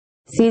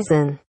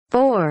Season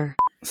 4.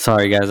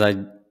 Sorry, guys.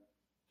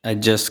 I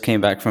just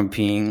came back from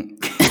peeing.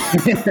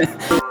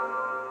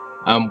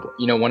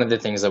 One of the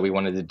things that we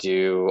wanted to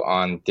do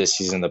on this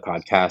season of the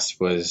podcast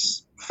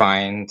was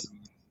find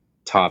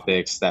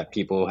topics that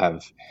people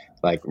have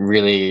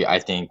really, I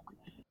think,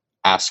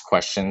 asked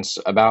questions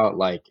about,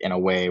 in a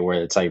way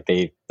where it's I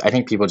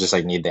think people just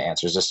need the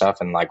answers to stuff.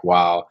 And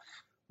while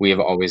we have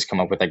always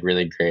come up with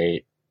really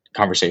great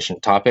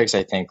conversation topics,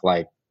 I think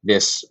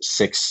this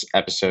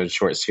 6-episode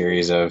short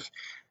series of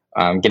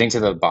getting to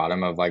the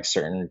bottom of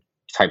certain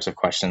types of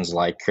questions,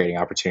 like creating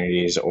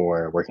opportunities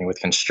or working with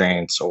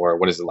constraints, or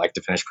what is it like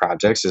to finish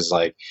projects, is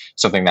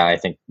something that I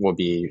think will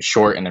be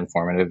short and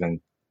informative, and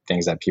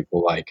things that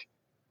people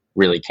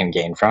really can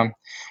gain from.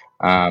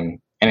 And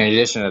in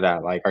addition to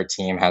that, our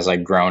team has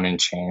grown and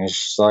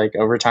changed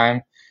over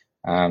time.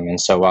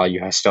 And so while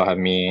you still have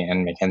me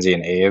and Mackenzie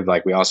and Abe,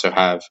 we also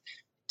have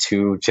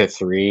 2 to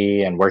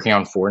 3 and working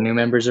on 4 new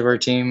members of our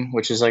team,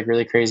 which is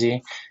really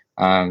crazy.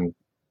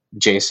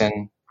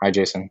 Jason. Hi,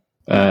 Jason.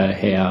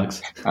 Hey,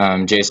 Alex.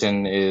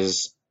 Jason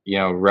is,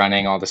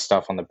 running all the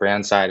stuff on the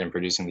brand side and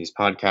producing these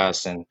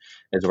podcasts, and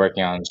is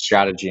working on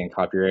strategy and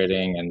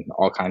copywriting and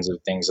all kinds of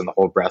things in the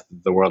whole breadth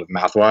of the world of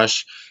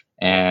Mouthwash.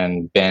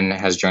 And Ben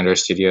has joined our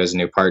studio as a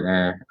new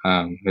partner,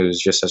 who's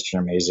just such an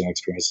amazing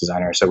experience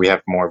designer. So we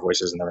have more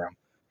voices in the room.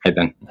 Hey,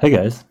 Ben. Hey,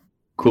 guys.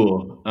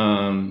 Cool.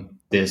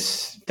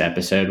 This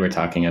episode, we're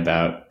talking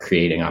about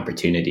creating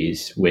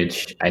opportunities,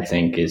 which I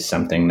think is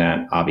something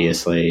that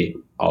obviously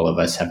all of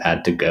us have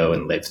had to go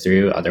and live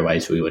through.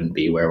 Otherwise, we wouldn't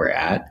be where we're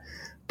at.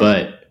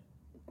 But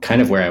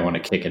kind of where I want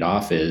to kick it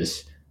off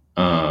is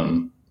a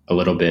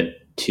little bit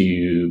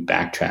to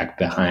backtrack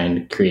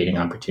behind creating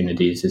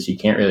opportunities, is you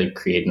can't really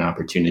create an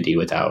opportunity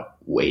without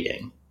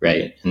waiting,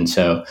 right? And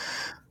so,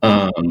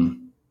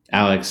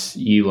 Alex,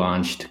 you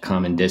launched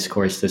Common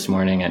Discourse this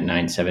morning at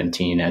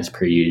 9:17 as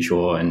per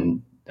usual,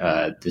 and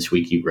this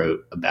week you wrote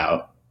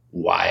about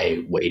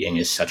why waiting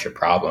is such a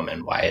problem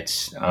and why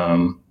it's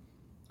kind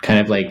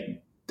of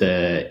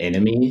the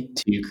enemy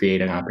to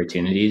creating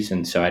opportunities.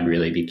 And so I'd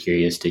really be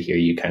curious to hear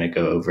you kind of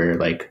go over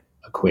a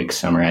quick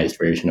summarized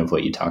version of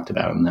what you talked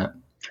about in that.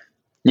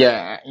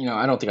 Yeah,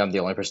 I don't think I'm the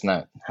only person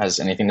that has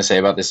anything to say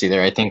about this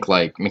either. I think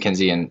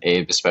Mackenzie and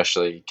Abe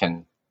especially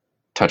can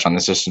touch on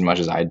this just as much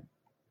as I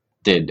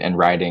did in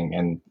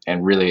writing,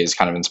 and really is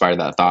kind of inspired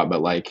that thought.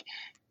 But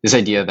this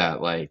idea that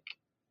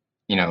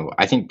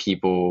I think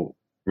people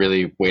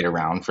really wait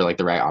around for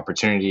the right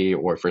opportunity,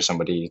 or for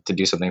somebody to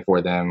do something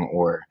for them,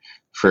 or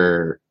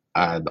for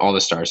all the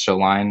stars to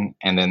align.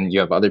 And then you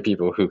have other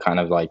people who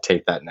kind of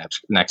take that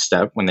next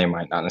step when they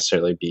might not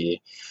necessarily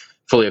be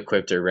fully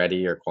equipped or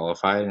ready or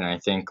qualified. And I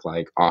think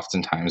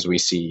oftentimes we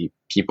see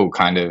people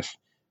kind of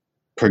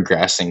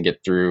progress and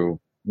get through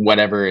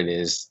whatever it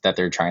is that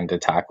they're trying to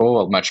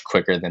tackle much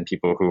quicker than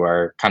people who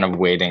are kind of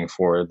waiting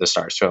for the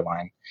stars to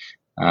align.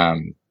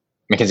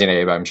 Mackenzie and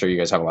Abe, I'm sure you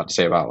guys have a lot to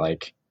say about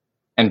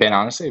and Ben,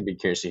 honestly, I'd be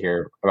curious to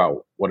hear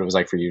about what it was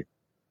like for you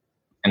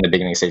in the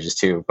beginning stages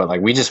too.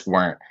 But we just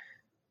weren't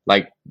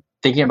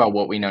thinking about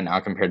what we know now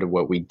compared to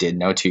what we did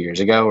know 2 years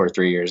ago or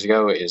 3 years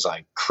ago is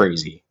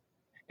crazy.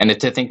 And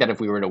to think that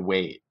if we were to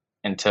wait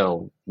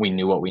until we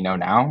knew what we know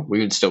now, we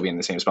would still be in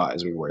the same spot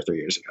as we were 3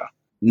 years ago.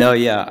 No,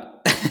 yeah.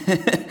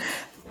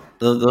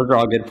 Those are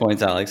all good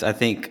points, Alex. I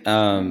think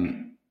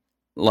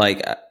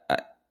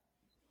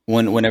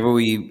whenever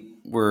we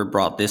were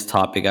brought this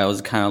topic, I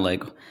was kind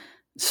of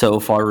so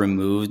far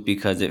removed,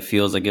 because it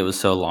feels like it was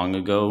so long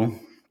ago,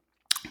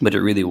 but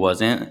it really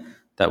wasn't,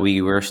 that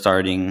we were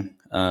starting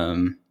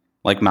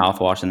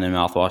Mouthwash and then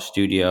Mouthwash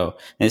Studio.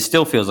 And it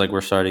still feels like we're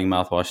starting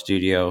Mouthwash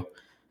Studio.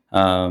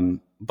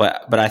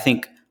 But I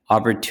think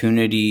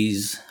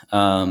opportunities,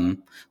 good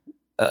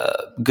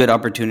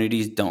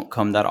opportunities don't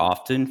come that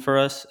often for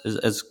us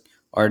as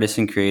artists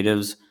and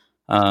creatives.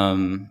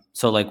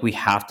 So we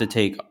have to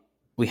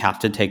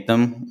take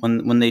them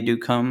when they do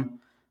come.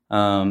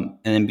 And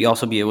then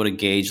also be able to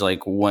gauge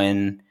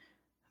when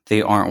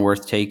they aren't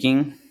worth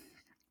taking.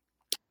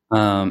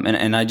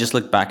 And I just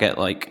look back at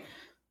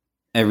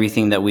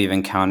everything that we've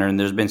encountered, and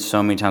there's been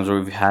so many times where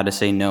we've had to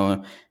say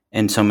no,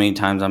 and so many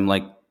times I'm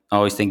I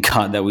always thank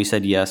God that we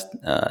said yes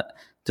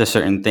to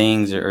certain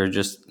things, or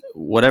just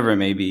whatever it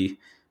may be,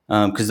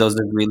 because those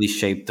have really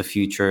shaped the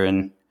future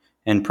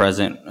and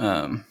present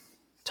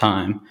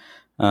time.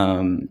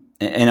 And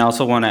I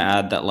also want to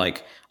add that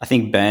I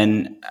think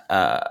Ben,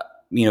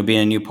 being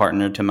a new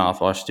partner to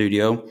Mouthwash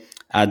Studio,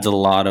 adds a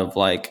lot of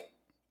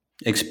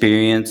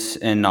experience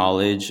and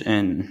knowledge,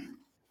 and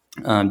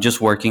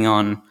just working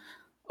on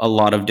a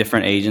lot of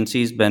different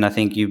agencies. Ben, I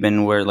think you've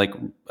been where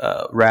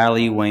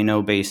Rally,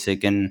 Wayno,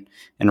 Basic, and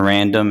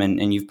Random,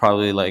 and you've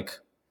probably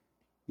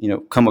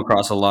come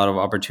across a lot of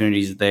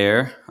opportunities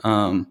there.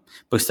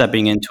 But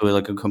stepping into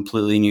a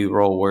completely new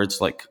role where it's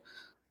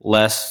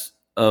less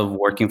of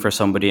working for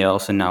somebody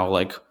else, and now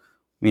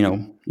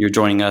you're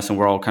joining us and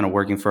we're all kind of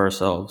working for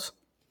ourselves.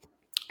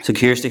 So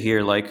curious to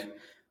hear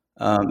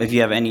if you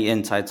have any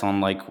insights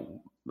on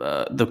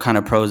the kind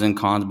of pros and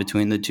cons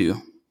between the two.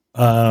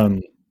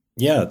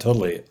 Yeah,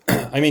 totally.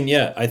 I mean,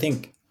 yeah, I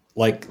think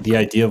like the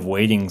idea of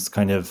waiting's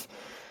kind of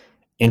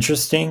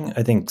interesting.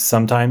 I think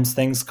sometimes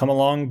things come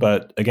along,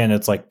 but again,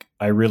 it's like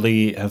I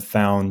really have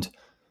found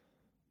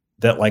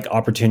that like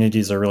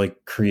opportunities are really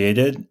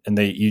created, and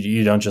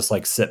you don't just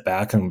like sit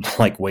back and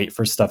like wait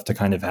for stuff to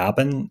kind of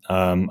happen.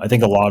 I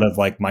think a lot of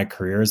like my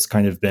career has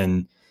kind of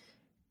been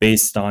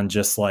based on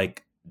just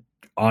like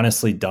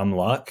honestly dumb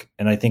luck,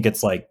 and I think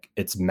it's like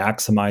it's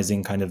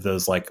maximizing kind of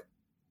those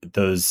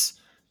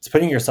it's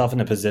putting yourself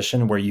in a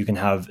position where you can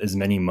have as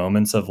many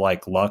moments of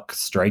like luck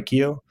strike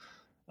you.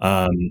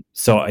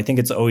 So I think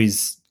it's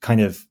always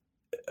kind of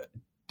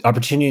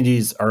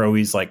opportunities are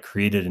always like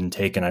created and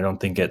taken. I don't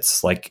think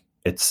it's like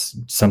it's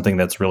something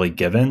that's really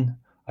given.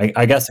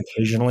 I guess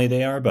occasionally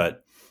they are,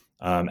 but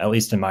at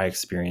least in my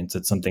experience,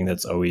 it's something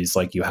that's always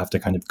like you have to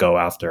kind of go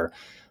after.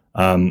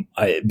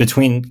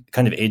 Between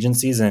kind of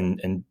agencies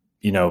and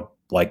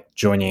like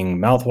joining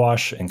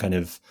Mouthwash and kind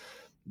of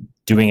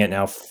doing it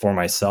now for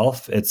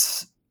myself,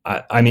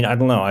 I mean, I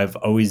don't know. I've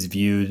always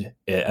viewed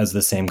it as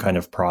the same kind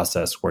of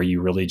process where you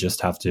really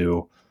just have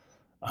to,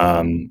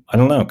 I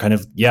don't know, kind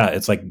of, yeah,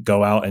 it's like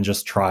go out and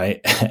just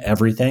try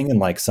everything and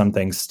like some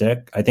things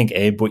stick. I think,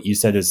 Abe, what you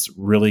said is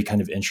really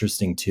kind of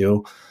interesting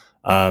too.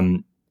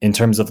 In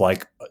terms of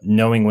like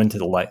knowing when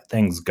to let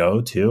things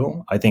go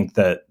too. I think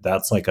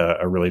that's like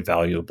a really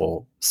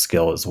valuable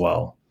skill as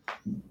well.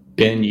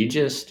 Ben,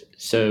 just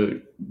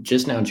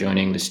now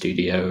joining the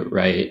studio,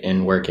 right,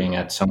 and working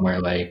at somewhere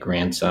like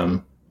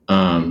Ransom,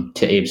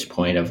 to Abe's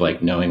point of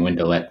like knowing when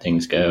to let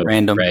things go.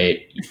 Random. Right?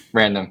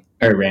 Random.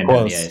 Or Random,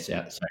 Close.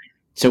 yeah, sorry.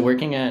 So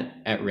working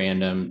at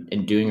Random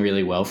and doing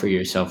really well for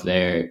yourself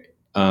there,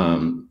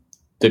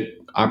 the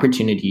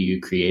opportunity you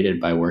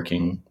created by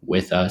working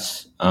with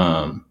us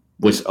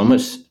was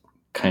almost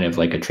kind of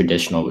like a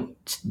traditional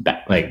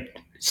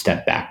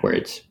step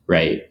backwards,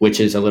 right?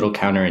 Which is a little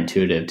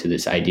counterintuitive to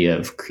this idea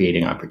of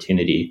creating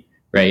opportunity,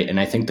 right?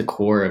 And I think the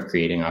core of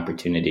creating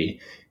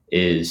opportunity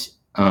is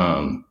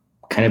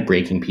kind of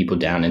breaking people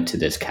down into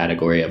this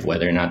category of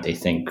whether or not they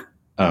think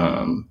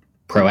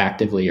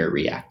proactively or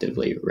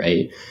reactively,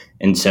 right?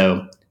 And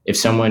so if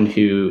someone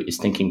who is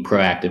thinking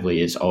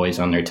proactively is always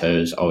on their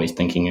toes, always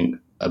thinking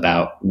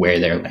about where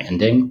they're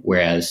landing,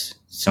 whereas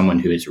someone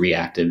who is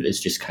reactive is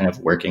just kind of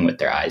working with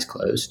their eyes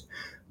closed.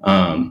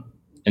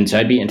 And so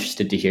I'd be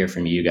interested to hear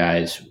from you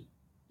guys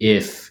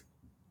if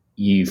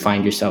you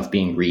find yourself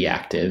being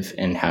reactive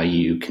in how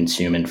you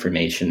consume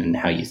information and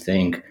how you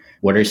think.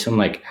 What are some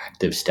like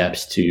active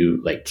steps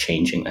to like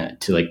changing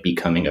that, to like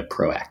becoming a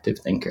proactive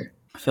thinker?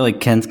 I feel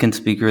like Ken can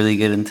speak really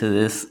good into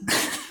this.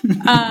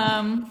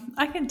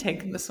 I can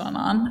take this one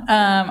on.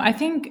 I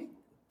think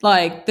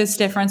like this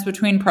difference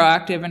between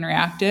proactive and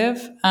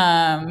reactive.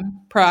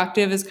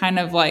 Proactive is kind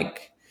of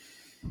like,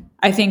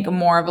 I think,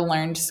 more of a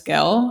learned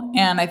skill.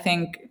 And I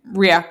think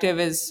reactive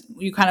is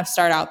you kind of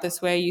start out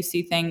this way, you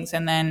see things,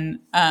 and then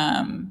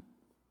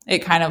it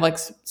kind of like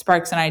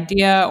sparks an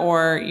idea,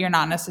 or you're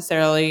not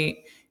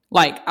necessarily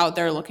like out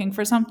there looking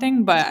for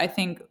something. But I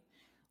think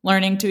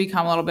learning to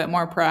become a little bit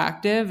more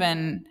proactive,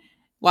 and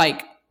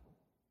like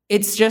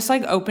it's just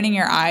like opening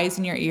your eyes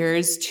and your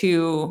ears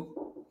to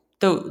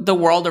the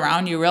world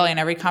around you, really, and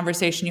every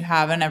conversation you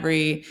have and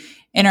every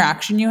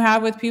interaction you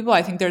have with people.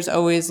 I think there's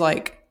always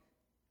like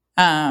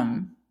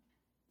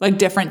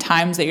different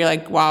times that you're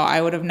like, wow,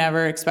 I would have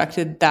never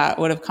expected that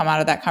would have come out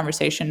of that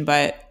conversation,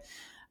 but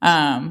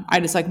I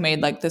just like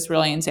made like this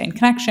really insane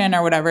connection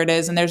or whatever it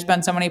is. And there's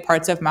been so many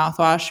parts of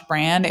Mouthwash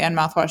brand and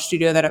Mouthwash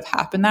Studio that have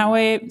happened that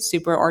way,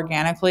 super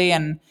organically,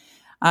 and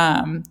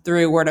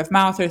through word of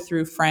mouth or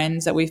through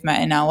friends that we've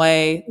met in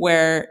LA,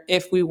 where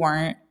if we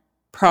weren't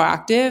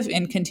proactive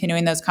in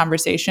continuing those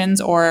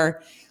conversations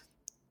or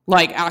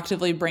like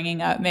actively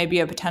bringing up maybe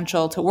a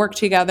potential to work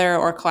together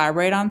or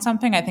collaborate on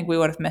something, I think we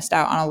would have missed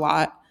out on a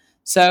lot.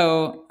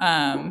 So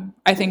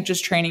I think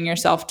just training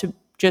yourself to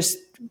just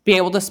be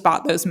able to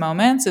spot those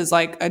moments is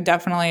like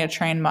definitely a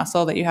trained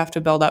muscle that you have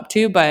to build up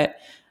to. But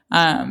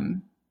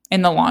in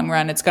the long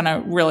run, it's going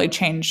to really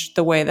change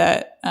the way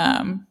that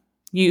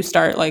you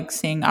start like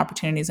seeing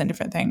opportunities in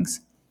different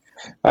things.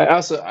 I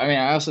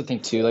also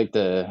think too,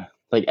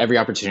 like every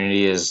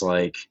opportunity is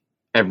like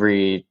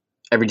every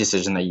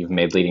decision that you've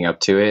made leading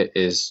up to it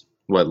is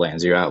what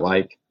lands you at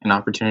like an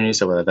opportunity.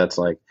 So whether that's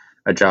like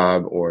a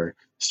job or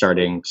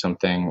starting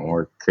something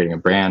or creating a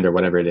brand or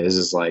whatever it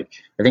is like,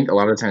 I think a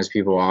lot of times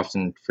people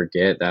often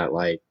forget that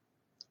like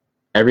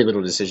every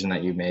little decision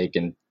that you make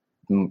and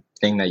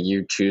thing that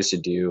you choose to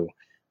do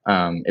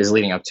is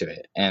leading up to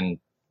it and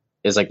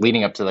is like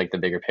leading up to like the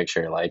bigger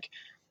picture. Like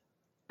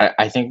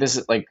I think this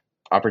is like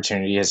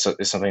opportunity is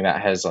something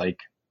that has like,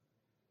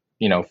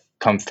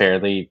 come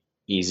fairly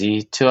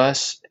easy to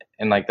us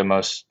in like the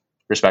most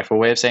respectful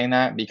way of saying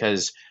that,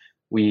 because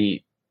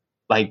we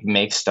like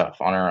make stuff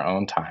on our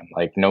own time.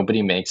 Like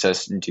nobody makes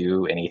us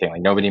do anything.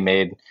 Like nobody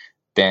made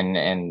Ben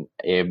and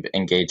Abe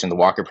engage in the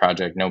Walker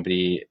Project.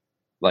 Nobody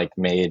like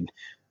made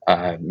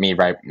me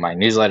write my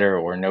newsletter,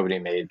 or nobody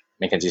made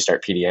Mackenzie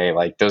start PDA.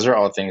 Like those are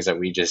all things that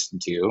we just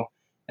do.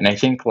 And I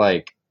think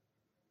like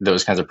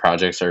those kinds of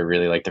projects are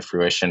really like the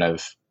fruition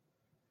of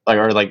like,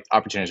 or like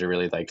opportunities are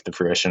really like the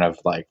fruition of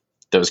like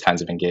those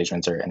kinds of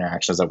engagements or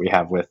interactions that we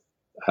have with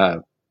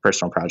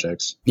personal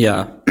projects.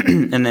 Yeah.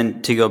 And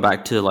then to go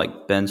back to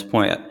like Ben's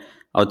point,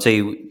 I would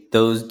say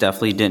those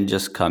definitely didn't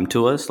just come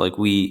to us. Like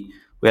we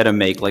had to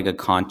make like a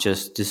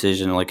conscious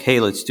decision, like, hey,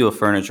 let's do a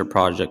furniture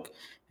project.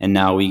 And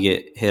now we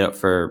get hit up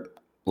for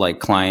like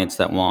clients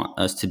that want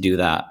us to do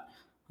that.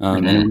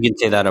 And we can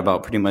say that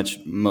about pretty much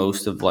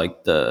most of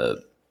like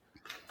the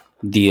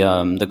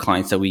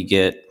clients that we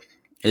get,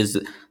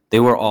 is they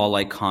were all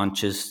like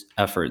conscious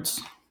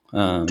efforts.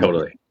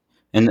 Totally.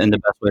 And the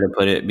best way to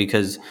put it,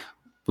 because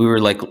we were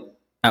like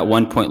at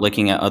one point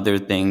looking at other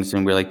things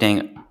and we're like,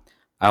 dang,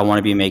 I want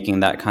to be making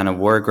that kind of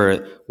work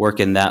or work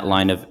in that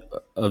line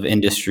of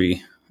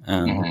industry.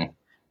 And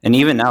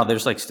even now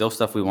there's like still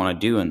stuff we want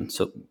to do. And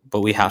so,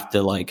 but we have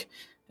to like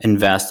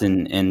invest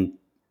in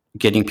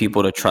getting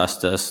people to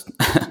trust us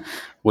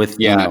with,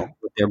 you know,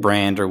 with their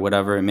brand or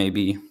whatever it may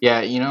be.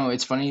 Yeah. You know,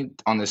 it's funny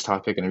on this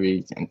topic, and I'd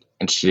be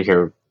interested to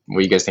hear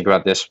what you guys think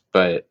about this,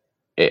 but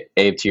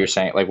Abe, to your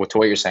saying, like, to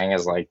what you're saying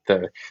is like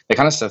the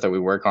kind of stuff that we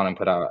work on and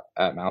put out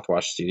at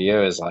Mouthwash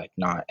Studio is like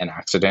not an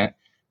accident.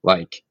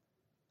 Like,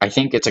 I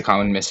think it's a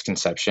common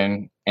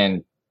misconception,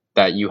 and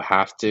that you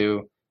have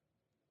to,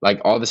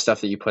 like, all the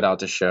stuff that you put out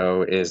to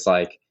show is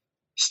like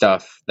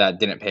stuff that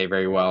didn't pay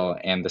very well,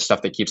 and the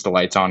stuff that keeps the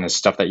lights on is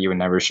stuff that you would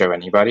never show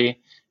anybody.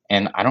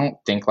 And I don't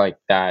think like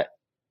that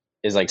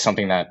is like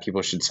something that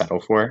people should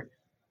settle for.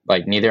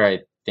 Like, neither I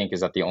think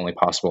is that the only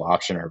possible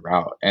option or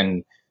route.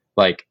 And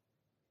like,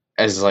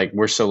 as like,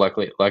 we're so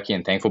lucky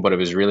and thankful, but it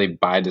was really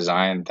by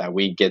design that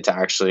we get to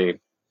actually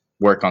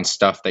work on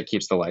stuff that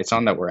keeps the lights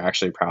on, that we're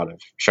actually proud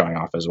of showing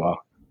off as well.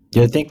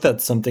 Yeah, I think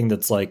that's something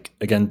that's like,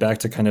 again, back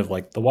to kind of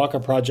like the Waka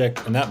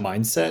project, and that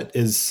mindset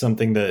is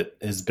something that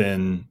has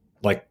been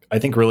like, I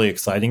think, really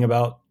exciting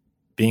about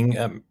being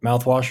at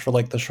Mouthwash for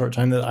like the short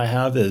time that I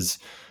have is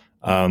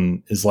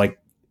like,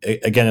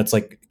 again, it's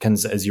like,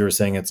 as you were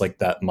saying, it's like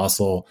that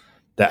muscle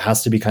that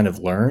has to be kind of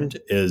learned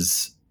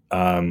is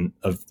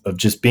of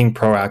just being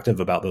proactive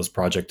about those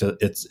projects.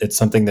 It's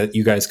something that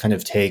you guys kind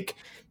of take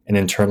and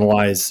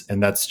internalize,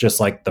 and that's just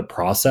like the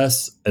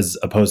process, as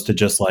opposed to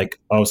just like,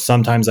 oh,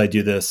 sometimes I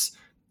do this,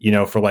 you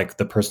know, for like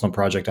the personal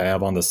project I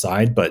have on the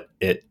side, but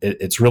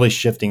it's really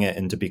shifting it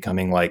into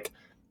becoming like,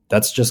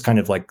 that's just kind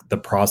of like the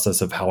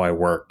process of how I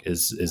work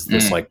is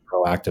this like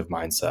proactive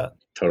mindset.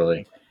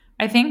 Totally.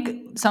 I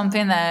think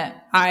something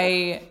that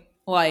I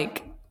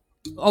like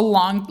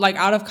along, like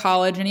out of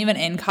college and even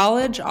in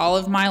college, all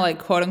of my like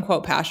quote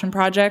unquote passion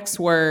projects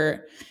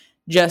were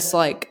just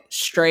like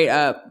straight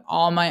up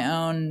all my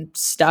own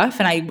stuff.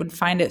 And I would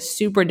find it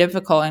super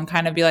difficult and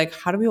kind of be like,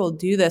 how do people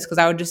do this? Because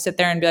I would just sit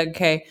there and be like,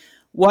 okay,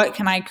 what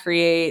can I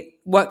create?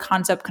 What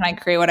concept can I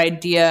create? What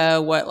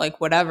idea? What,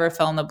 like, whatever,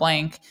 fill in the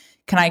blank,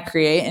 can I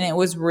create? And it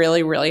was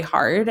really, really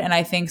hard. And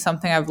I think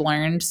something I've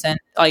learned since,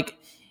 like,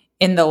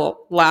 in the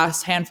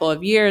last handful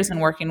of years and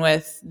working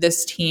with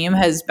this team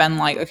has been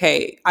like,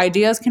 okay,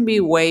 ideas can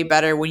be way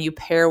better when you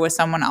pair with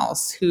someone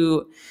else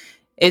who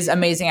is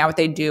amazing at what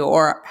they do,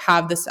 or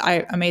have this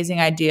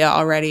amazing idea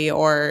already,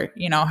 or,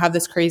 you know, have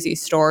this crazy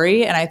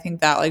story. And I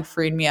think that like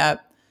freed me up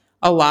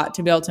a lot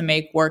to be able to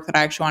make work that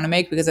I actually want to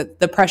make, because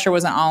the pressure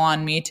wasn't all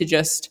on me to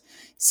just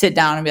sit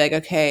down and be like,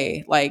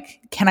 okay,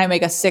 like, can I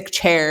make a sick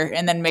chair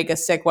and then make a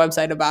sick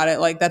website about it?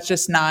 Like, that's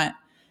just not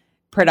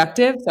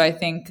productive. So I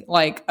think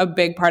like a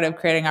big part of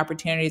creating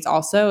opportunities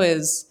also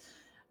is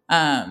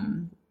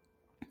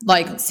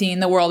like seeing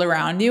the world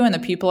around you and the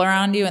people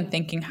around you and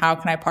thinking, how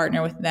can I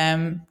partner with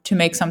them to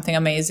make something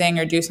amazing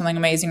or do something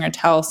amazing or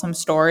tell some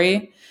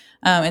story,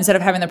 instead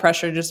of having the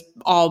pressure to just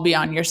all be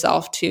on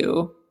yourself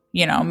to,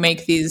 you know,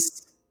 make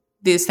these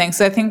things.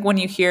 So I think when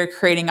you hear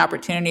creating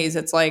opportunities,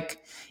 it's like,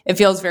 it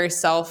feels very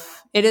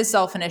it is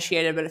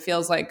self-initiated, but it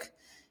feels like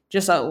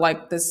just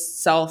like this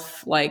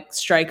self like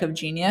strike of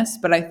genius.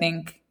 But I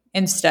think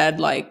instead,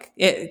 like,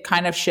 it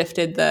kind of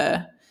shifted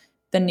the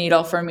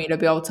needle for me to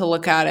be able to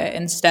look at it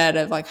instead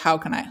of like,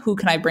 who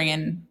can I bring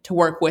in to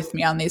work with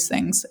me on these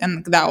things?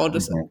 And that will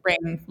just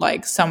bring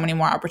like so many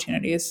more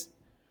opportunities.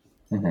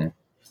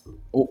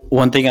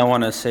 One thing I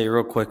want to say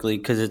real quickly,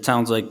 because it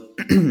sounds like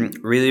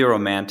really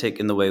romantic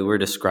in the way we're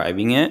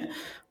describing it,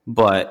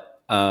 but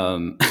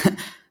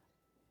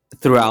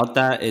throughout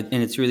that, and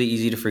it's really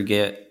easy to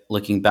forget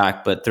looking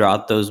back, but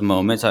throughout those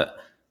moments, I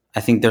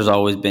think there's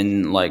always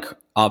been like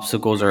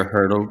obstacles or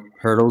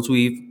hurdles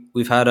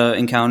we've had to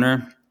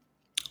encounter,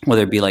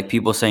 whether it be like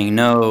people saying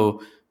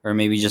no, or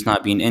maybe just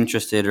not being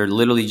interested, or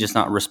literally just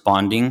not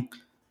responding.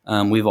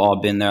 We've all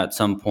been there at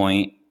some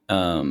point,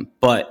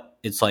 but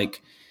it's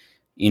like,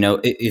 you know,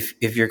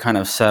 if you're kind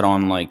of set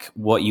on like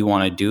what you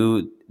want to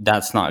do,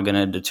 that's not going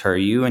to deter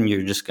you, and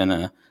you're just going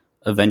to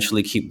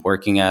eventually keep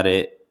working at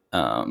it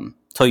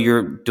till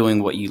you're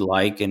doing what you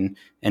like and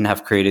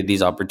have created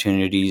these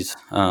opportunities.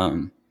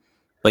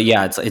 But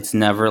yeah, it's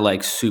never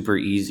like super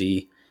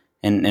easy,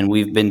 and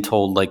we've been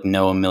told like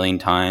no a million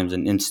times,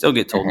 and still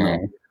get told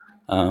no.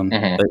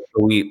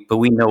 But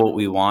we know what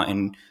we want,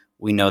 and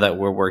we know that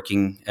we're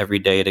working every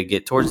day to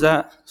get towards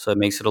that. So it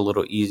makes it a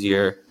little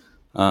easier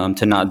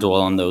to not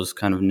dwell on those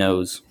kind of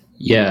no's.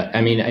 Yeah,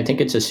 I mean, I think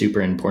it's a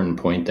super important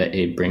point that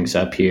Abe brings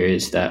up here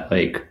is that,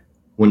 like,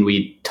 when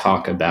we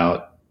talk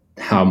about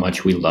how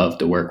much we love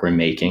the work we're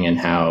making and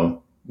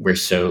how we're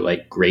so,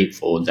 like,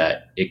 grateful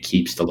that it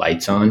keeps the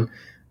lights on,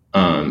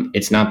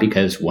 it's not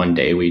because one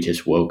day we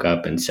just woke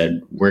up and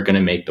said, we're going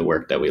to make the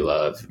work that we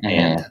love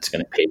and that's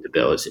going to pay the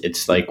bills.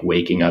 It's like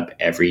waking up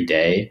every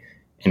day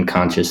and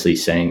consciously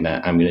saying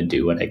that I'm going to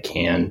do what I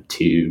can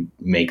to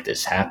make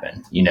this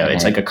happen. You know,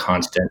 it's like a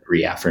constant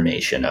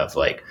reaffirmation of,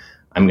 like,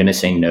 I'm going to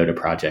say no to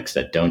projects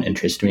that don't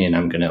interest me, and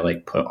I'm going to,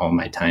 like, put all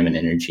my time and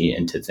energy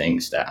into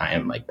things that I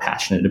am, like,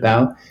 passionate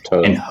about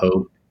and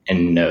hope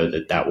and know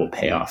that that will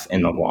pay off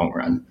in the long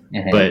run.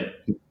 But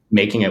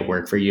making it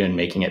work for you and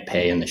making it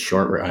pay in the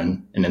short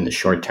run and in the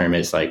short term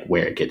is, like,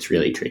 where it gets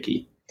really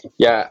tricky.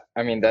 Yeah,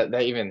 I mean, that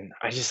even,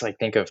 I just, like,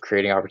 think of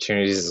creating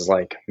opportunities as,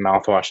 like,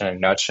 Mouthwash in a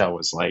nutshell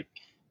was, like,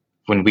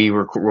 when we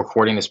were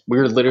recording this, we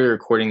were literally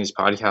recording these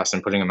podcasts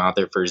and putting them out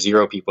there for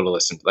 0 people to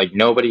listen to. Like,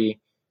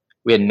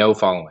 we had no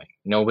following.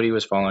 Nobody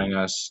was following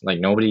us. Like,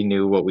 nobody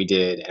knew what we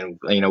did. And,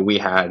 you know, we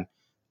had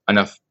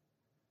enough,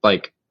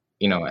 like,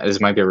 you know,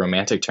 this might be a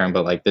romantic term,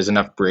 but, like, there's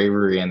enough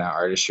bravery in that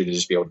artistry to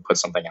just be able to put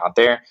something out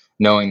there,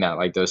 knowing that,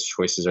 like, those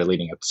choices are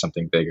leading up to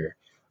something bigger.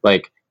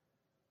 Like,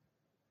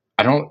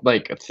 I don't,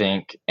 like,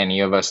 think any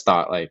of us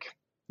thought, like,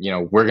 you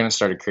know, we're going to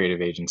start a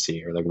creative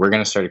agency or, like, we're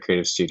going to start a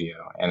creative studio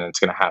and it's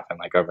going to happen,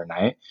 like,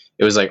 overnight.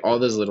 It was, like, all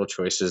those little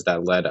choices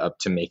that led up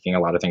to making a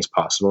lot of things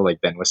possible.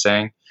 Like Ben was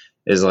saying,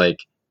 is, like,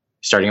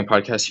 starting a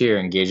podcast here,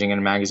 engaging in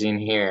a magazine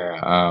here,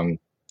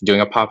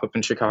 doing a pop-up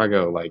in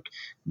Chicago, like,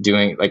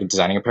 doing, like,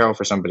 designing apparel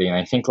for somebody. And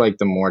I think, like,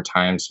 the more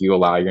times you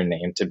allow your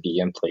name to be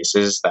in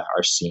places that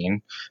are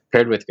seen,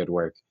 paired with good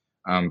work,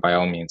 by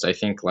all means, I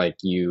think, like,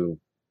 you,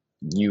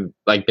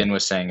 like Ben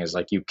was saying, is,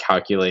 like, you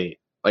calculate,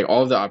 like,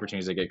 all of the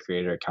opportunities that get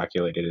created are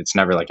calculated. It's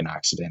never, like, an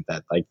accident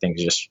that, like,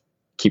 things just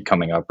keep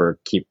coming up or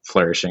keep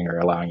flourishing or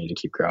allowing you to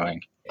keep growing.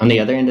 On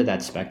the other end of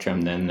that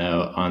spectrum, then,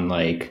 though, on,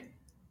 like,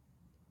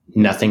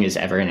 nothing is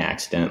ever an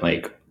accident.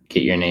 Like,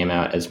 get your name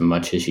out as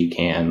much as you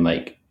can.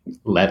 Like,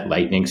 let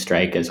lightning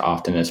strike as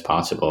often as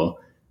possible.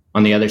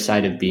 On the other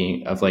side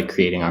of like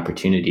creating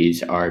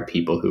opportunities are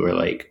people who are,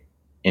 like,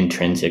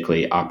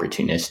 intrinsically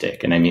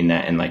opportunistic, and I mean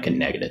that in, like, a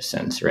negative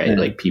sense, right?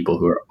 Like, people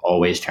who are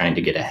always trying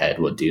to get ahead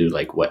will do,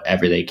 like,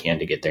 whatever they can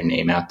to get their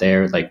name out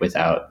there, like,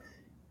 without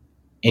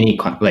any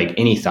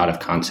thought of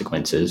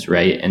consequences,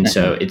 right? And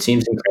so it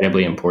seems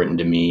incredibly important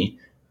to me,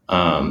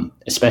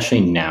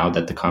 especially now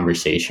that the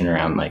conversation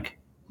around, like,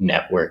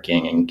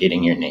 networking and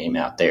getting your name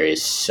out there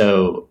is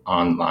so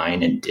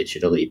online and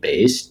digitally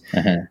based,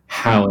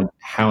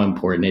 how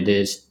important it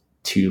is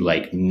to,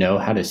 like, know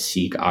how to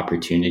seek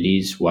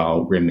opportunities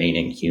while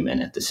remaining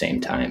human at the same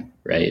time,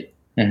 right?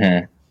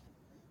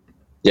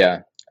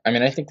 Yeah, I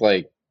mean, I think,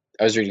 like,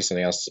 I was reading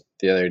something else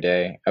the other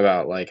day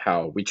about, like,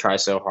 how we try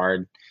so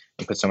hard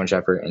and put so much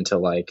effort into,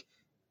 like,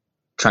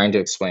 trying to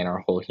explain our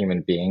whole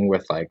human being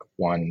with, like,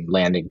 one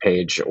landing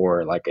page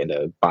or, like, in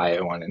a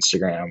bio on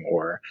Instagram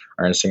or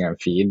our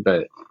Instagram feed,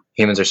 but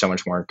humans are so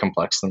much more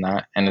complex than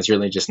that, and it's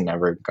really just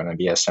never going to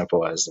be as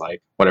simple as,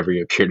 like, whatever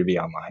you appear to be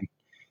online.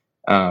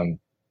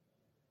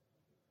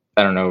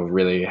 I don't know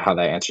really how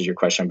that answers your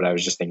question, but I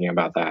was just thinking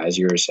about that as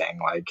you were saying,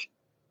 like,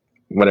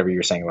 whatever you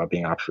were saying about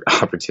being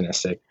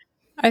opportunistic.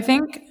 I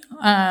think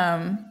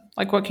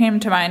like what came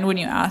to mind when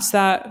you asked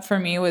that for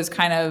me was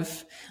kind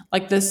of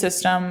like the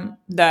system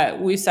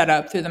that we set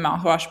up through the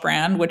Mouthwash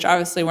brand, which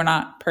obviously we're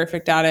not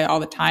perfect at it all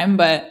the time,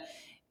 but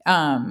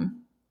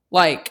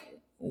like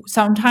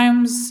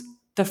sometimes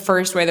the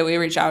first way that we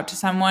reach out to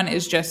someone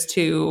is just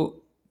to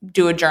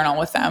do a journal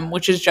with them,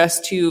 which is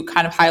just to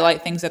kind of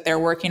highlight things that they're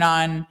working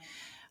on,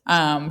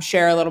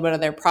 share a little bit of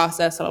their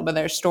process, a little bit of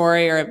their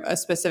story, or a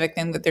specific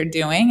thing that they're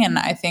doing. And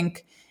I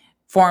think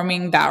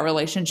forming that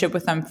relationship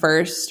with them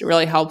first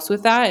really helps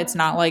with that. It's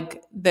not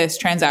like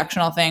this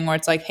transactional thing where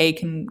it's like, hey,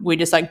 can we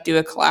just, like, do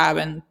a collab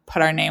and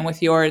put our name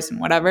with yours and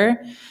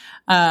whatever.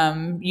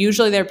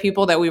 Usually they're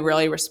people that we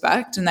really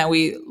respect and that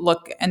we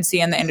look and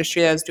see in the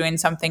industry that's doing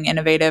something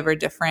innovative or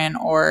different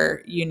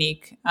or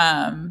unique.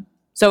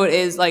 So it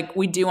is like,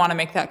 we do want to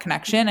make that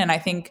connection. And I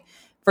think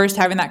first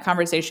having that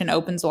conversation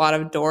opens a lot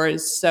of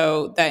doors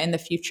so that in the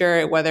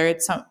future, whether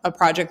it's a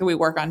project that we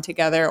work on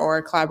together or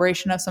a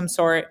collaboration of some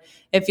sort,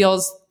 it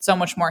feels so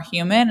much more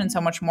human and so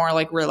much more,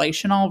 like,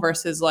 relational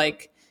versus,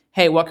 like,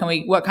 hey, what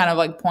kind of,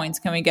 like, points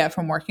can we get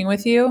from working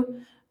with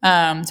you? So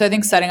I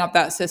think setting up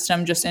that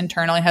system just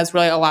internally has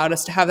really allowed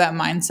us to have that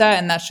mindset,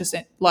 and that's just,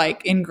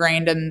 like,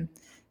 ingrained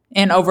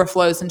and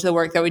overflows into the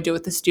work that we do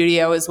with the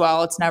studio as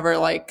well. It's never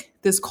like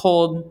this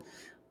cold,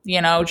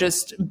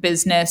 just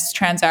business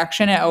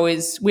transaction.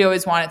 We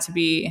always want it to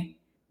be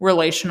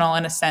relational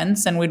in a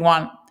sense, and we'd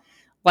want,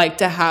 like,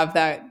 to have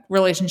that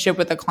relationship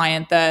with a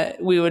client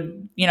that we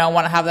would,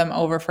 want to have them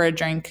over for a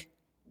drink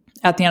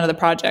at the end of the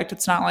project.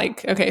 It's not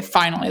like, okay,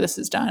 finally this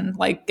is done,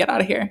 like, get out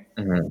of here.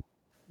 Mm-hmm.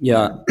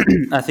 Yeah.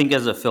 I think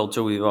as a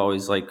filter, we've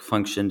always, like,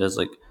 functioned as,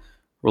 like,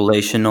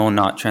 relational,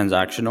 not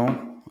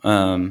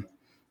transactional.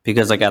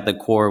 Because, like, at the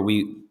core,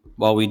 we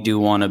while we do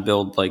want to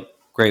build like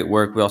great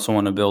work, we also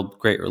want to build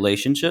great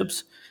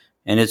relationships.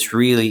 And it's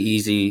really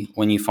easy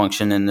when you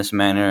function in this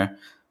manner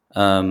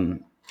to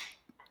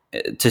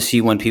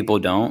see when people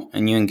don't,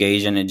 and you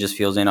engage and it just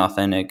feels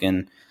inauthentic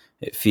and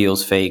it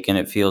feels fake and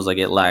it feels like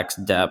it lacks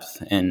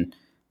depth. And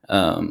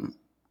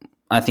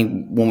I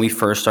think when we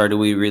first started,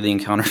 we really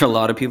encountered a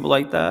lot of people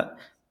like that.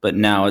 But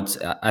now it's,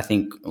 I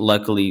think,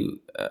 luckily,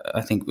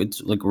 I think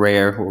it's like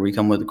rare where we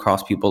come with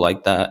across people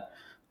like that.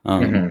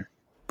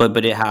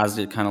 But it has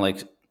kind of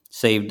like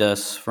saved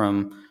us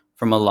from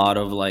a lot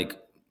of like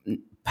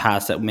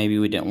paths that maybe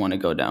we didn't want to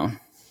go down.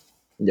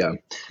 Yeah.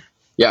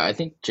 I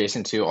think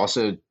Jason too.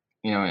 Also,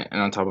 and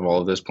on top of all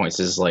of those points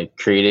is like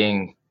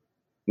creating.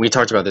 We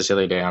talked about this the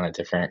other day on a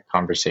different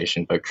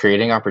conversation, but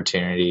creating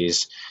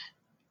opportunities.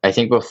 I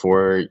think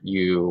before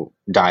you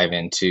dive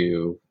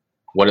into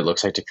what it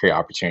looks like to create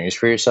opportunities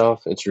for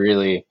yourself, it's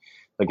really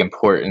like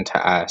important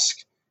to ask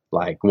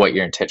like what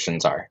your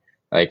intentions are.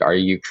 Like, are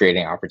you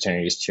creating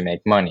opportunities to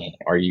make money?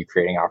 Are you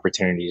creating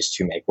opportunities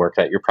to make work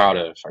that you're proud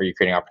of? Are you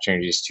creating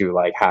opportunities to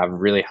like have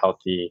really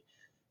healthy,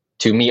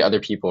 to meet other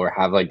people or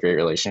have like great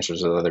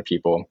relationships with other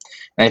people?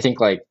 And I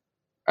think like,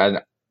 and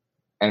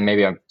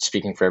maybe I'm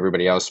speaking for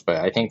everybody else, but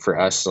I think for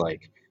us,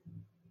 like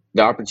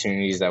the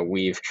opportunities that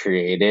we've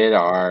created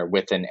are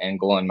with an end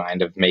goal in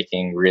mind of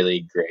making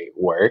really great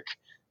work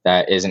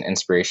that is an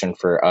inspiration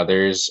for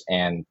others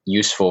and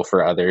useful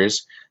for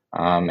others,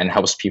 and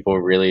helps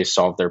people really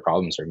solve their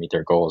problems or meet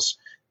their goals.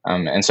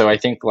 And so I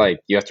think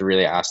like you have to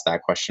really ask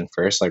that question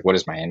first, like what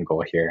is my end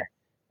goal here,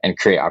 and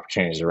create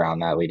opportunities around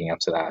that leading up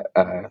to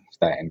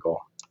that end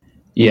goal.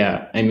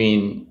 Yeah, I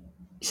mean,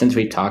 since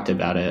we talked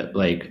about it,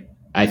 like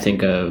I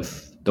think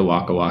of the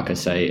Waka Waka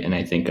site, and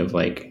I think of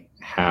like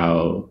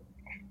how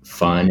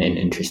fun and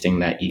interesting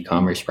that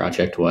e-commerce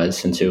project was,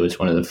 since it was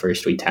one of the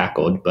first we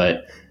tackled.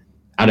 But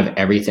out of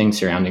everything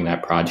surrounding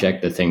that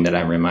project, the thing that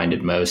I'm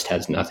reminded most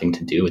has nothing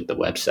to do with the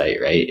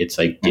website, right? It's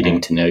like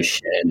getting to know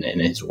Shin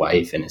and his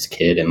wife and his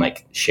kid and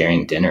like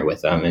sharing dinner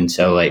with them. And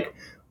so like,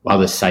 while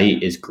the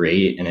site is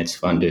great and it's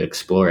fun to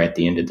explore, at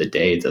the end of the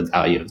day, the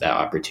value of that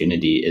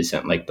opportunity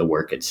isn't like the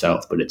work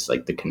itself, but it's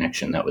like the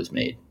connection that was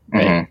made.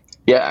 Right.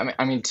 Yeah.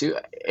 I mean, too,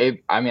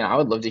 I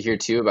would love to hear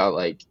too about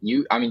like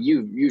you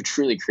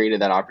truly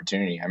created that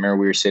opportunity. I remember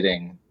we were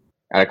sitting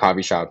at a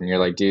coffee shop and you're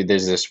like, dude,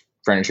 there's this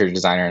furniture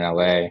designer in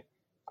LA.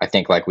 I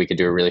think like we could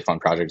do a really fun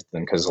project with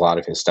him because a lot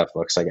of his stuff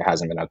looks like it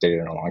hasn't been updated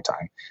in a long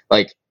time.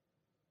 Like,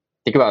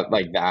 think about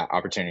like that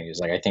opportunity. Is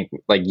like, I think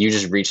like you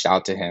just reached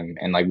out to him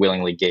and like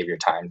willingly gave your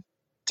time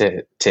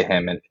to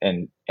him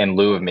and in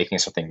lieu of making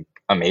something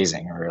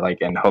amazing, or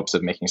like in hopes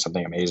of making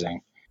something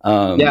amazing.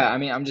 Yeah. I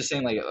mean, I'm just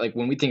saying like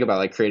when we think about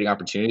like creating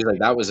opportunities, like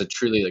that was a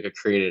truly like a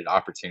created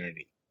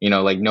opportunity,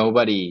 like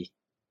nobody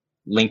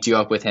linked you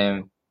up with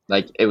him.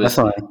 Like it was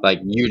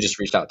like you just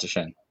reached out to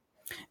Shin.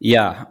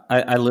 Yeah,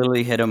 I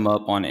literally hit him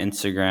up on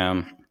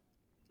Instagram,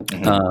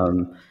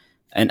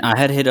 and I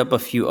had hit up a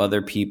few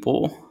other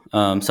people.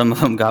 Some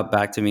of them got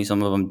back to me,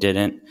 some of them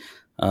didn't.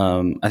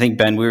 I think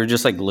Ben, we were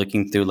just like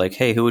looking through, like,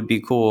 hey, who would be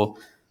cool,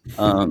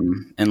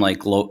 and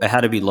like it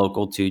had to be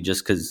local too,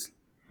 just because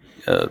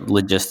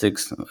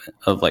logistics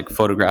of like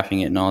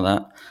photographing it and all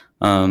that.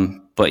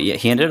 But yeah,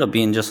 he ended up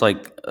being just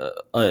like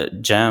a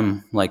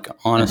gem. Like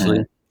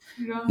honestly,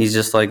 he's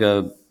just like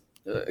a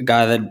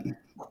guy that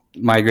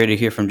migrated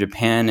here from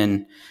Japan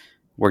and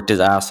worked his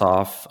ass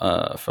off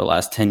for the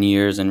last 10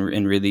 years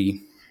and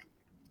really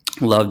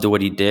loved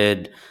what he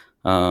did,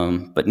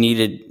 but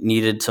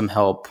needed some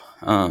help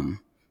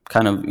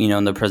kind of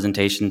in the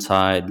presentation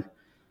side,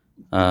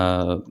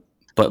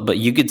 but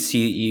you could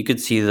see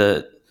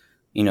that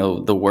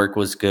the work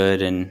was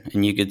good, and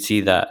you could see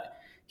that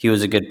he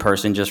was a good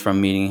person just from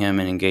meeting him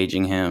and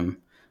engaging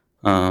him,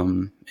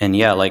 and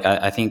yeah, like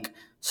I think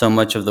so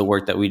much of the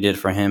work that we did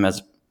for him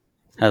has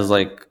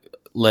like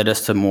led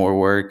us to more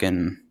work,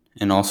 and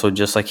also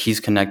just like he's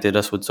connected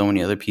us with so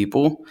many other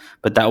people.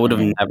 But that would have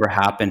never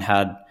happened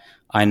had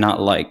I not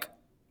like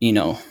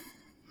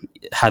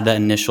had that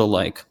initial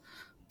like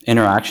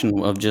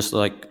interaction of just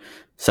like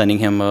sending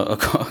him a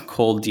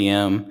cold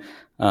DM,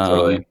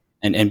 Totally.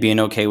 and being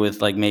okay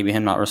with like maybe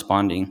him not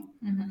responding.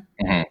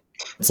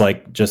 It's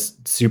like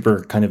just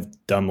super kind of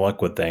dumb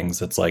luck with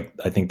things. It's like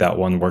I think that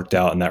one worked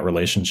out and that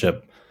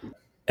relationship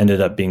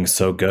ended up being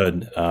so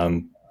good.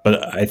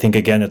 But I think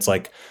again, it's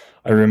like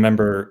I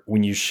remember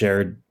when you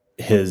shared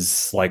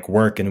his like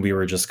work and we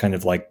were just kind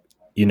of like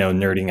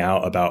nerding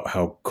out about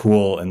how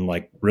cool and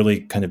like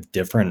really kind of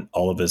different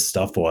all of his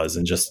stuff was,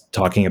 and just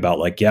talking about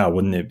like, yeah,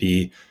 wouldn't it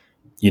be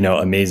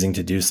amazing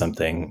to do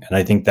something? And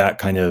I think that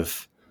kind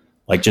of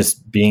like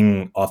just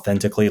being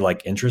authentically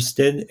like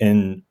interested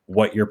in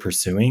what you're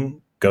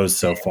pursuing goes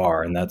so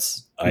far. And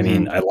that's, I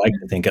mean, I like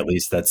to think at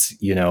least that's,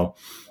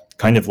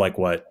 kind of like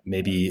what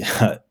maybe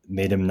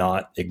made him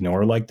not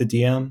ignore like the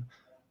DM.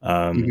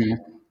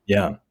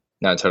 Yeah.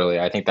 No, totally.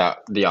 I think that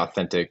the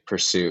authentic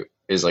pursuit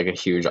is like a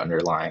huge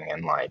underlying,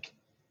 and like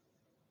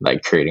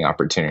creating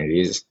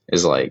opportunities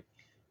is like,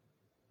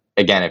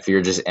 again, if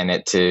you're just in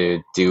it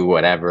to do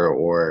whatever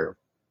or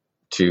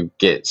to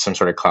get some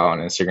sort of clout on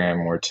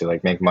Instagram or to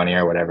like make money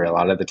or whatever. A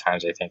lot of the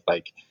times I think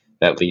like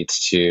that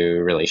leads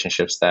to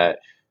relationships that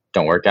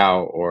don't work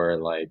out, or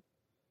like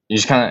you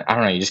just kind of, I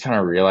don't know, you just kind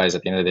of realize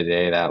at the end of the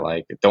day that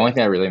like the only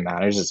thing that really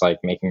matters is like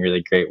making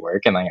really great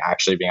work and like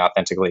actually being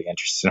authentically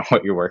interested in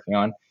what you're working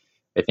on.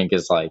 I think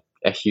is like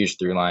a huge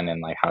through line in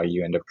like how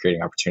you end up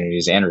creating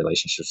opportunities and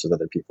relationships with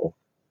other people.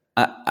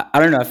 I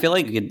don't know. I feel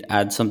like you could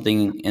add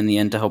something in the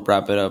end to help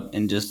wrap it up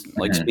and just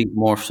like speak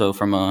more so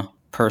from a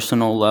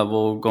personal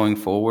level going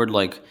forward.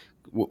 Like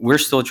we're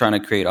still trying to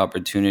create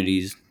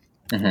opportunities.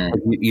 Like,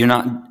 you're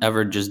not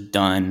ever just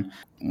done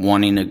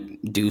wanting to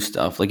do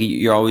stuff. Like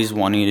you're always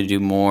wanting to do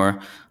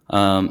more.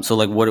 So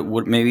like what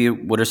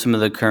are some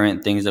of the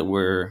current things that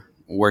we're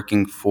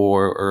working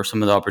for, or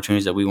some of the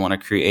opportunities that we want to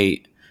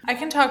create? I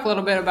can talk a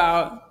little bit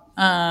about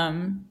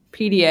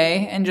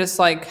PDA and just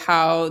like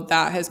how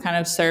that has kind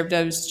of served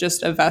as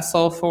just a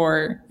vessel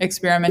for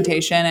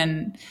experimentation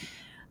and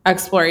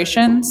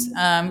explorations,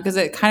 because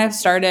it kind of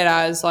started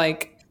as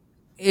like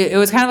it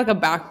was kind of like a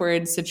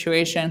backward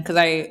situation, because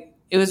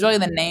it was really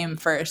the name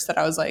first that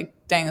I was like,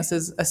 dang, this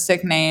is a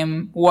sick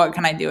name. What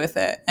can I do with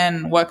it?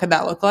 And what could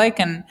that look like?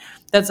 And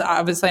that's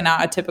obviously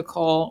not a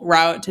typical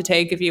route to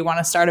take if you want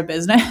to start a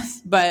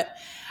business. But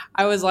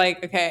I was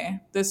like, okay,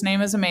 this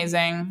name is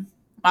amazing. I'm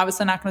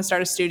obviously not going to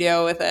start a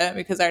studio with it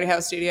because I already have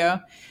a studio.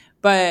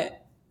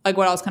 But like,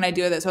 what else can I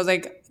do with it? So I was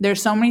like,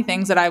 there's so many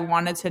things that I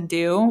wanted to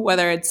do,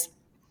 whether it's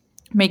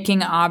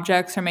making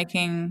objects or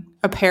making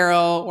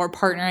apparel or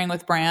partnering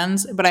with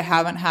brands, but I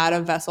haven't had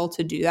a vessel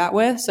to do that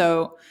with.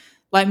 So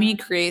let me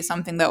create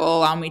something that will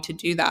allow me to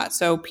do that.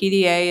 So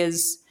PDA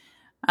is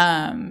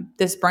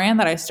this brand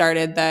that I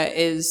started that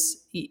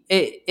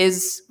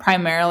is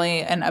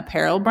primarily an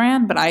apparel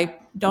brand, but I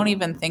don't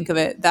even think of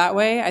it that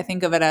way. I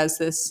think of it as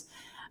this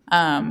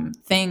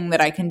thing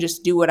that I can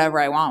just do whatever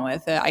I want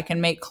with it. I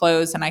can make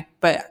clothes,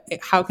 but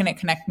how can it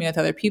connect me with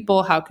other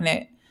people? How can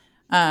it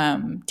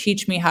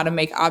teach me how to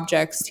make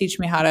objects, teach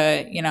me how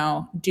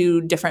to,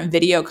 do different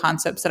video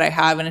concepts that I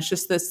have. And it's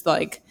just this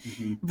like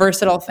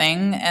versatile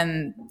thing.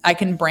 And I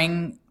can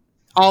bring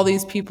all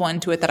these people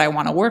into it that I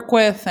want to work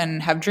with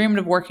and have dreamed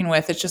of working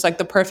with. It's just like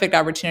the perfect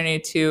opportunity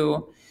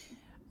to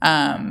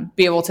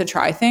be able to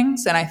try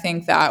things. And I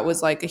think that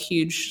was like a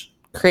huge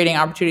creating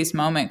opportunities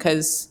moment,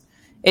 because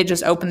it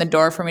just opened the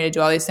door for me to do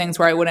all these things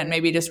where I wouldn't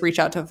maybe just reach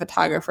out to a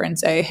photographer and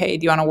say, hey,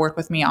 do you want to work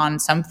with me on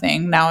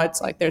something? Now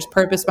it's like there's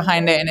purpose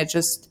behind it, and it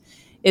just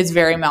is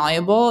very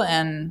malleable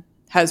and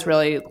has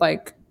really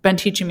like been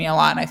teaching me a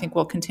lot. And I think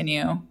will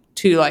continue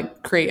to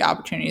like create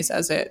opportunities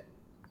as it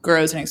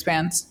grows and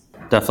expands.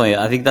 Definitely.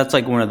 I think that's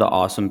like one of the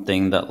awesome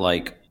things that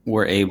like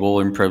we're able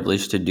and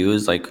privileged to do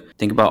is like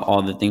think about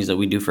all the things that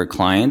we do for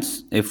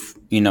clients. If,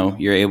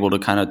 you're able to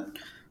kind of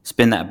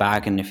spin that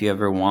back, and if you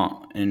ever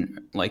want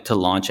and like to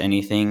launch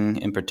anything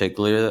in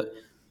particular,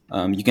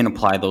 you can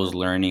apply those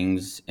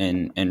learnings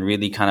and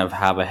really kind of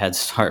have a head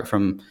start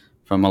from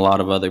a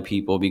lot of other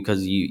people,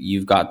 because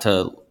you've got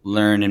to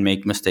learn and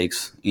make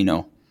mistakes,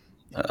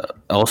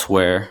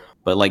 elsewhere.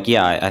 But like,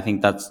 yeah, I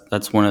think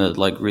that's one of the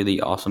like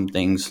really awesome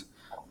things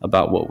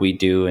about what we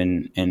do,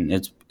 and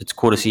it's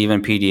cool to see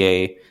even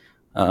PDA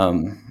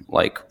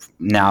like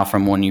now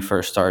from when you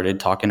first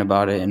started talking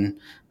about it and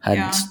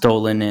had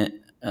stolen it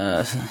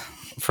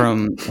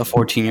from a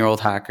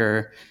 14-year-old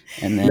hacker,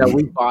 and then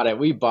we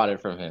bought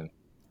it from him.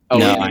 Oh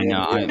no, I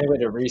know. I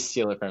would to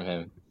re-steal it from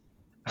him.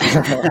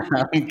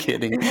 I'm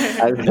kidding.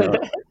 I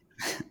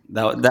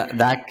know.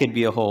 That could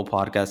be a whole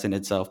podcast in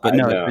itself, but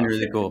no, it's been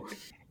really cool.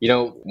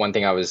 One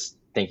thing I was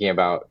thinking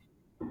about,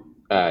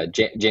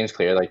 James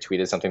Clear like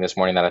tweeted something this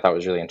morning that I thought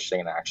was really interesting,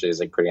 and actually is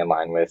like pretty in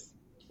line with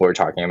what we're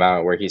talking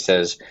about, where he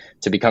says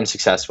to become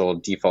successful,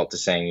 default to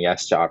saying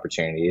yes to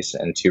opportunities,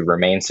 and to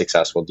remain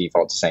successful,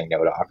 default to saying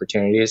no to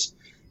opportunities.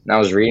 And I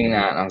was reading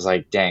that and I was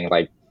like, dang,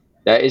 like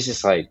that is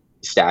just like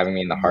stabbing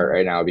me in the heart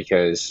right now,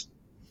 because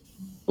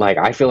like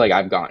I feel like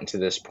I've gotten to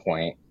this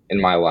point in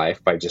my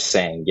life by just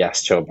saying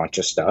yes to a bunch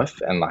of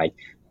stuff, and like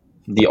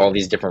all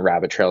these different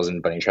rabbit trails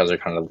and bunny trails are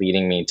kind of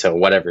leading me to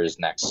whatever is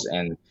next.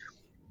 And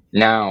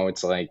now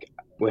it's like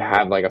we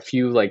have like a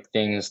few like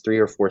things, 3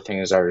 or 4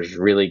 things are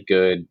really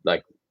good,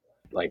 like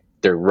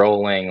they're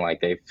rolling, like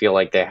they feel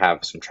like they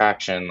have some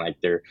traction, like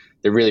they're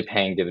really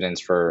paying dividends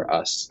for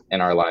us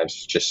in our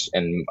lives, just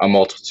in a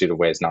multitude of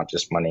ways, not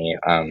just money,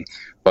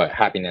 but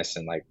happiness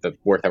and like the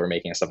work that we're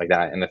making and stuff like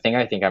that. And the thing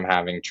I think I'm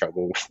having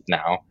trouble with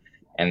now,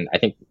 and I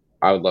think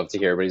I would love to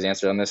hear everybody's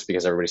answer on this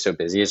because everybody's so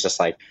busy, is just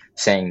like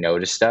saying no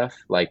to stuff.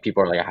 Like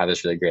people are like, I have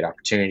this really great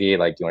opportunity,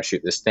 like, do you want to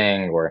shoot this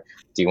thing, or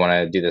do you want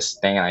to do this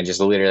thing? And I just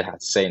literally have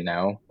to say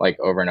no like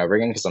over and over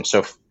again, because I'm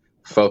so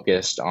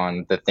focused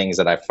on the things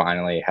that I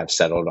finally have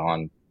settled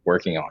on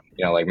working on.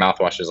 Like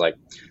mouthwash is like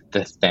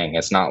the thing.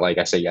 It's not like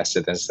I say yes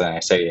to this, then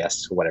I say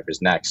yes to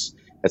whatever's next.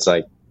 It's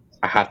like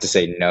I have to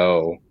say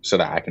no so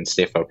that I can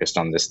stay focused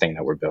on this thing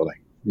that we're building.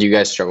 Do you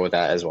guys struggle with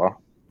that as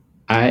well?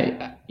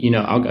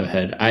 I'll go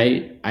ahead.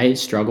 I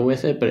struggle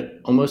with it, but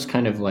almost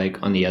kind of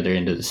like on the other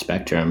end of the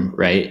spectrum,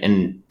 right?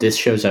 And this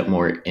shows up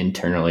more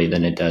internally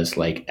than it does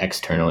like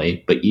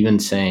externally. But even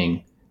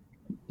saying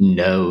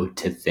no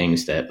to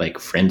things that like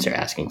friends are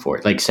asking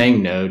for. Like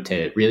saying no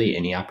to really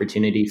any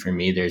opportunity for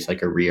me, there's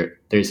like a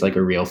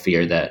real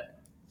fear that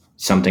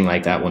something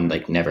like that would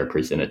like never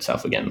present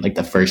itself again. Like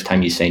the first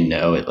time you say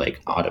no, it like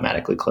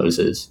automatically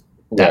closes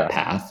that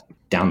path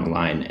down the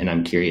line. And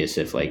I'm curious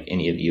if like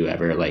any of you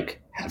ever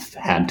like have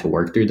had to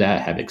work through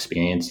that, have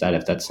experienced that,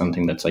 if that's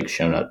something that's like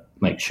shown up.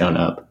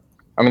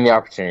 I mean, the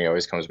opportunity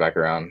always comes back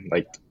around.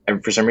 Like,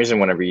 and for some reason,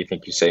 whenever you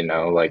think you say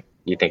no, like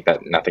you think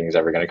that nothing is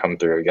ever going to come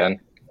through again,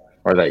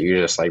 or that you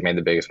just like made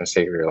the biggest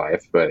mistake of your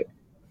life. But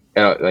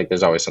you know, like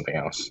there's always something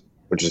else,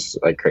 which is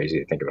like crazy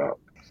to think about.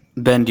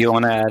 Ben, do you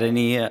want to add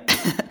any?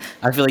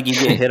 I feel like you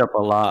get hit up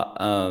a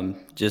lot,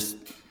 just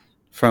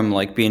from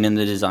like being in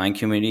the design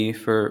community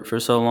for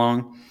so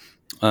long,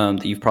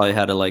 that you've probably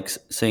had to like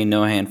say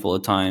no a handful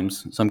of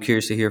times. So I'm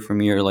curious to hear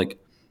from your like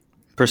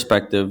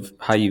perspective,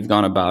 how you've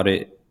gone about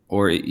it,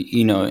 or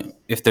you know,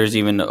 if there's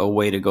even a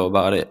way to go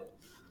about it.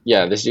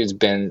 Yeah, this dude's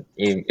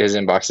his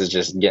inbox is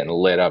just getting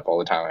lit up all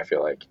the time, I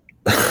feel like.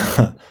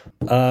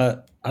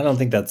 I don't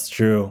think that's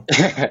true,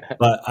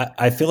 but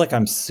I feel like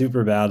I'm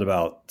super bad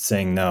about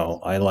saying no.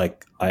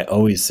 I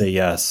always say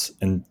yes,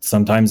 and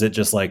sometimes it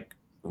just like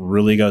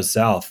really goes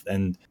south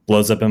and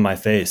blows up in my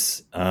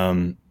face.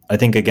 I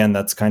think again,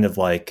 that's kind of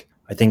like,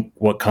 I think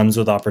what comes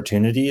with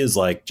opportunity is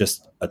like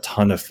just a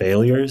ton of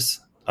failures.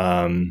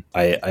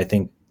 I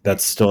think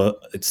that's still,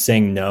 it's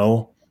saying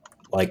no,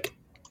 like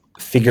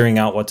figuring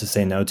out what to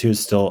say no to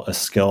is still a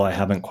skill I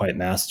haven't quite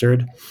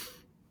mastered.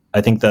 I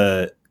think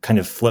the kind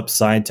of flip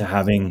side to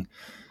having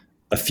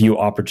a few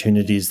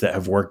opportunities that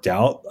have worked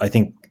out, I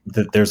think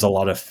that there's a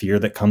lot of fear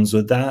that comes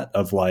with that,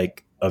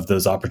 of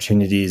those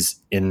opportunities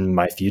in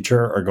my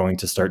future are going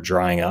to start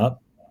drying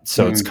up.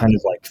 So it's kind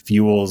of like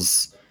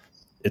fuels,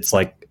 it's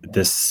like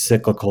this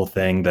cyclical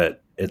thing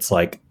that it's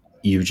like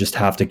you just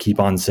have to keep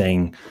on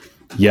saying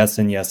yes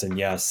and yes and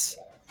yes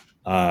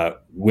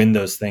when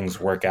those things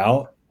work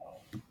out.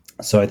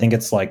 So I think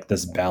it's like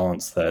this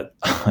balance that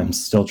I'm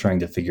still trying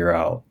to figure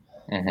out.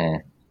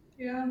 Mm-hmm.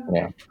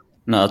 Yeah.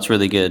 No, that's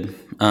really good.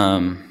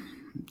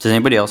 Does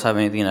anybody else have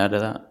anything to add to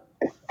that?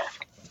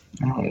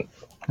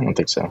 I don't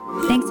think so.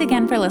 Thanks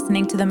again for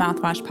listening to the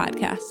Mouthwash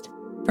Podcast.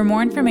 For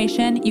more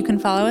information, you can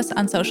follow us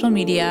on social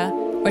media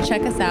or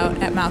check us out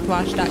at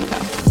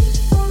mouthwash.co.